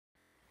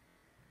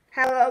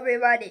Hello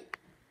everybody.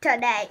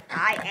 Today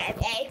I am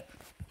a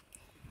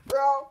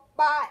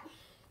robot.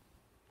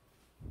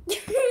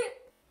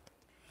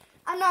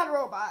 I'm not a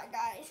robot,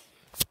 guys.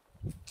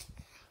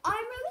 I'm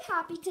really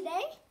happy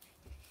today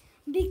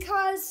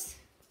because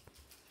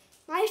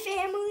my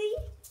family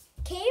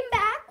came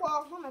back.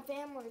 Well, not my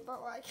family,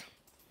 but like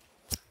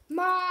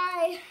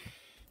my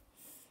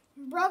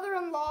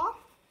brother-in-law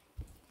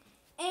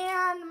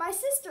and my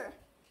sister.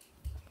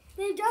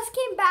 They just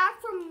came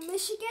back from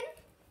Michigan.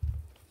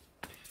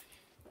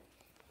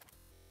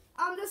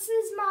 This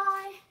is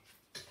my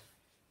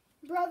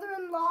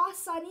brother-in-law,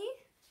 Sonny.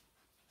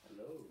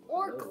 Hello.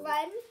 Or hello.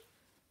 Glenn.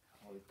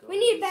 How it We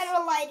need goes.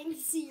 better lighting to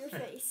see your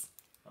face.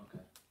 Okay.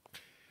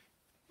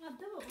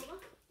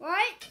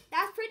 Right?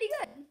 That's pretty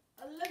good.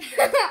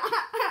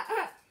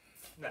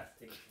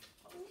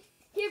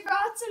 He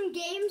brought some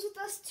games with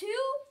us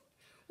too.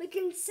 We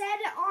can set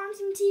it on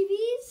some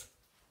TVs.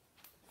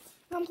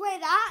 And play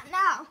that.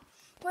 Now,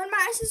 when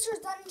my sister's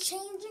done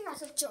changing, I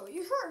should show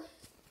you her.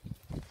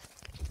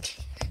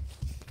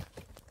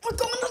 We're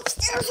going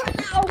upstairs right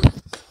now.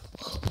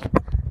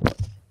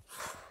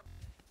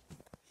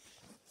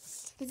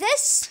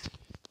 This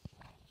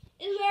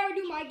is where I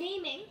do my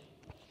gaming.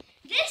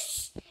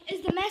 This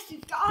is the mess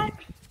we've got.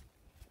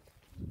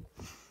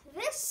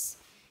 This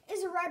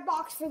is a red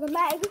box for the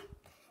Meg.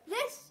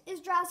 This is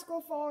Jurassic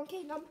World Fallen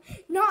Kingdom.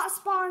 Not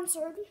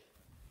sponsored.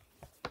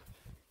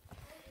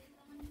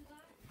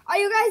 Are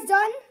you guys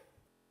done?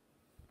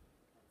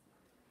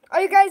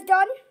 Are you guys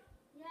done?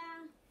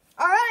 Yeah.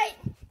 All right.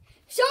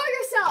 Show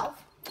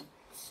yourself.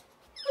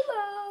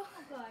 Hello.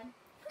 Oh God.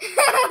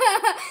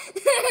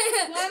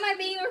 Why am I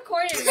being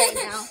recorded right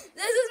now?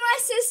 This is my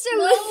sister,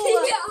 No.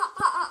 Lizzie.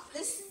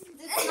 This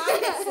is not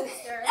my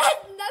sister.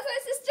 That's my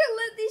sister,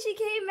 Lizzie. She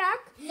came back.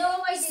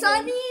 No, I didn't.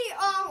 Sunny,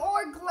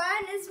 or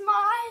Glenn is is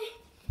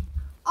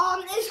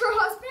her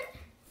husband.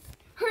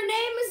 Her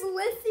name is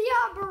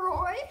Lithia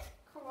Baroy.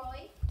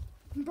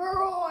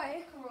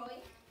 Baroy.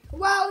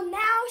 Well,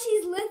 now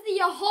she's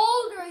Lithia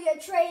Holder, you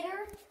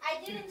traitor.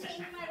 I didn't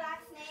change my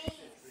last name.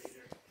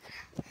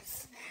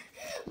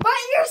 But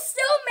you're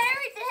still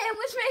married to him,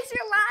 which makes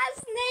your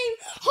last name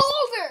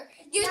Holder.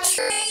 You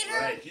traitor.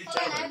 Right, you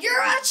tell her.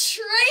 You're a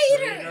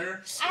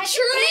traitor.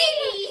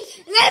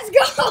 Traitor. Let's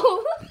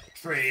go.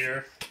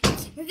 Traitor.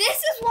 This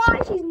is why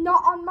she's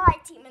not on my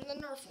team in the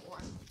Nerf war.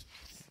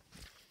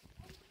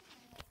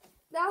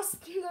 That's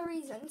the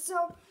reason.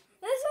 So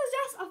this was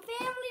just a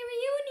family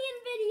reunion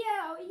video.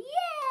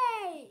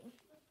 Yay!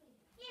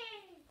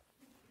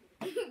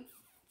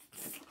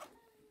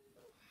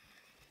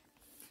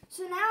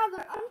 So now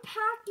they're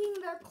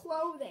unpacking their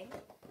clothing.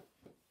 I'm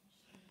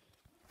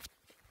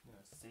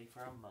gonna stay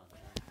for a month.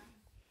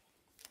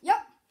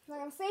 Yep. They're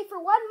gonna stay for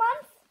 1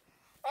 month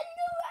and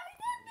go back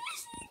to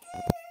Michigan.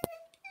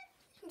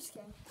 I'm just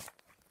kidding.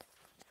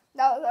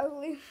 That was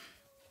ugly.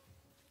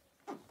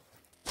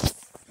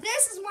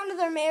 This is one of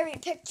their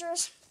married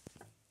pictures.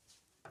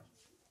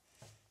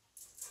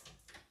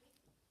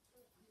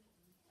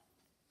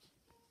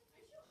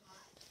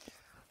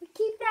 We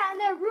keep that in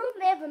their room.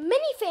 They have a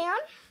mini fan,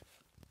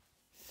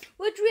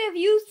 which we have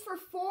used for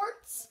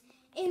forts,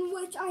 in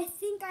which I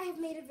think I have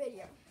made a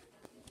video.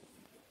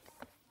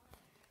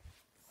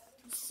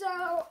 So,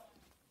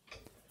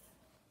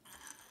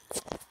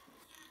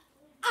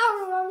 I don't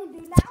know what I'm going to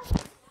do now.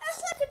 I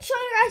just like to show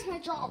you guys my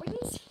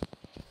drawings.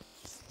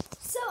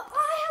 So,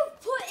 I have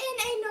put in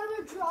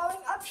another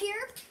drawing up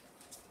here.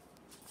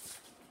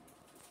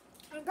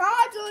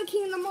 Godzilla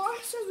King of the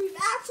Monsters.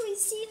 We've actually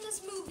seen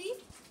this movie.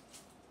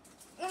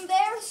 And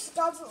there's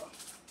Godzilla.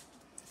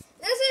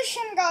 This is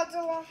Shin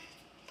Godzilla.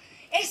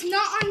 It's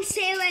not on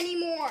sale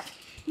anymore.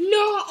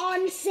 Not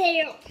on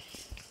sale.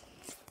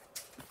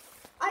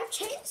 I've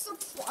changed the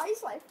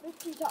price like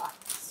 50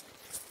 times.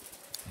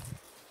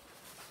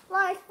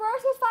 Like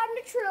first it was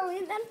 500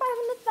 trillion, then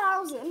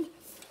 500,000,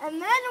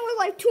 and then it was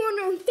like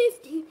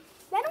 250.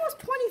 Then it was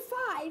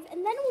 25,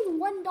 and then it was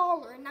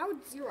 $1, and now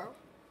it's 0.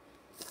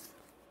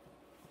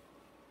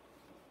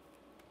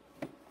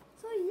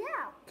 So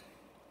yeah.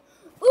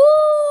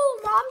 Ooh,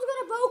 mom's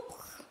gonna vote.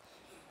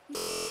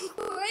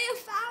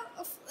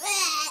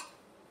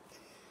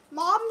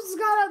 Mom's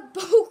got a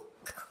book.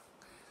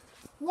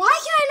 Why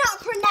can I not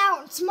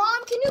pronounce?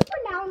 Mom, can you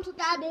pronounce what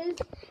that is?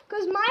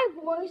 Because my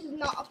voice is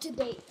not up to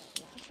date.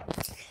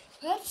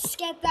 Let's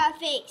get that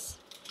face.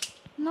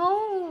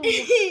 No.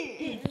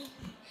 Lizzie's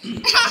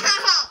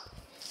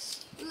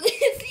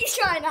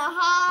trying to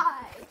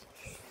hide.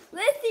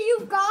 Lizzie,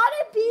 you've got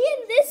to be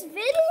in this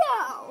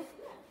video.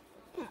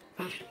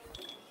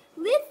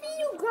 Lizzie,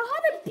 you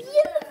got to be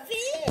in the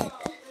vid.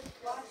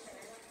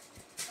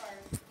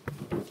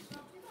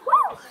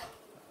 Woo!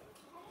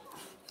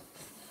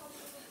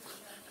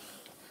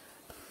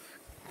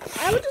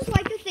 I would just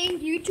like to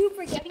thank YouTube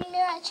for giving me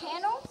that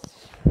channel.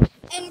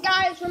 And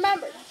guys,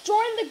 remember,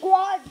 join the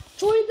God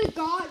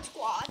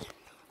Squad.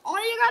 All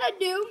you gotta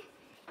do,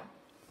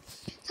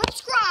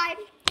 subscribe,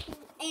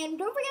 and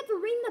don't forget to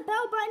ring the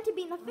bell button to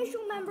be an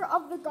official member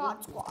of the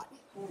God Squad.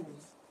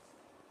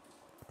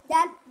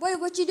 Dad, wait,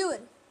 what you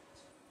doing?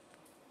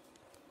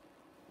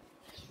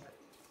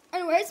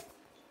 Anyways,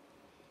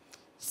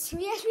 so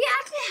yes, we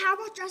actually have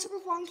watched Jurassic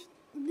World.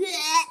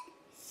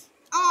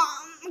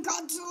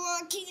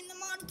 Godzilla, King of the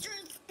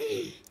Monsters.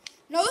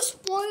 No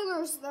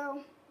spoilers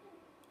though.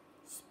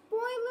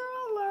 Spoiler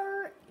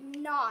alert,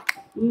 not.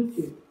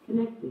 Bluetooth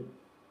connected.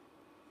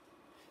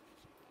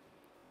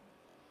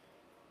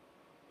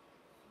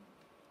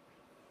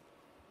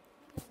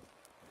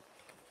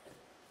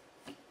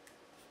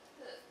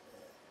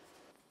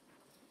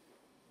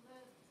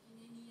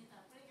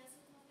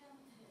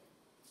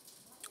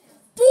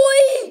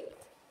 Boy!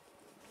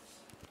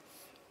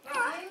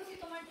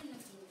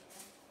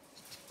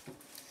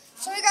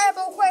 So we got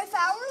about white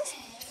flowers.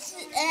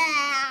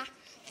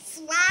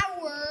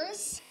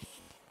 Flowers.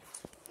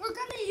 We're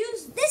gonna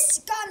use this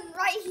gun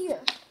right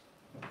here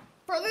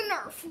for the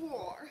Nerf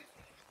war.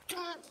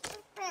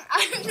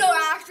 I have no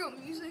actual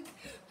music.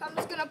 So I'm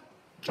just gonna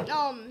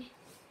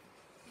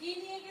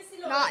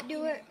not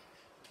do it.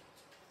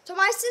 So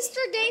my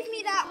sister gave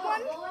me that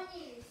one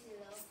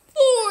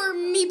for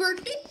me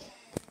birthday.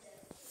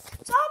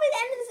 So that'll be the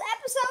end of this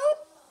episode.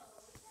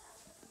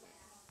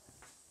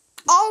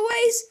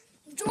 Always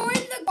join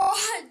the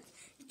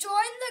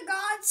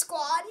God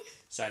Squad.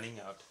 Signing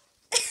out.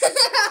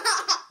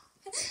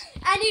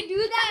 And you do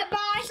that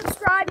by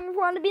subscribing if you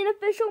want to be an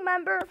official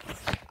member.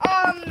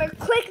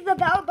 Click the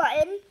bell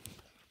button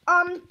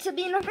to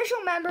be an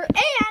official member.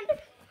 And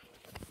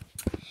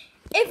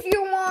if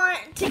you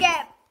want to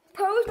get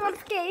post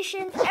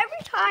notifications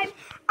every time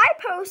I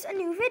post a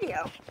new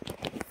video.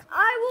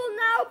 I will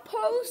now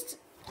post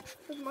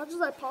as much as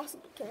I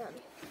possibly can.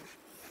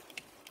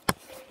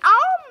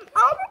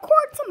 I'll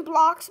record some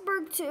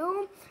Bloxburg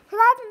too, because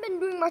I haven't been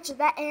doing much of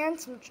that and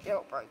some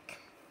Jailbreak.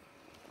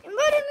 And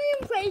I don't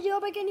even play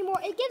Jailbreak anymore.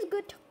 It gives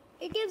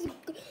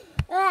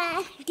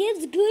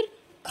good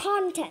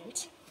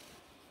content.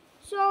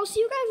 So I'll see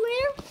you guys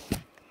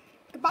later.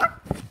 Goodbye.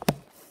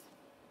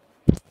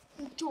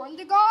 Join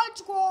the God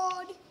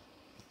Squad.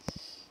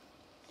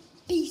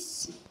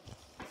 Peace.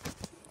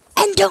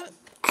 And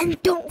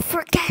don't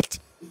forget,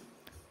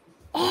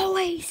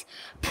 always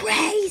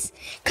praise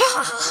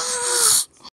God.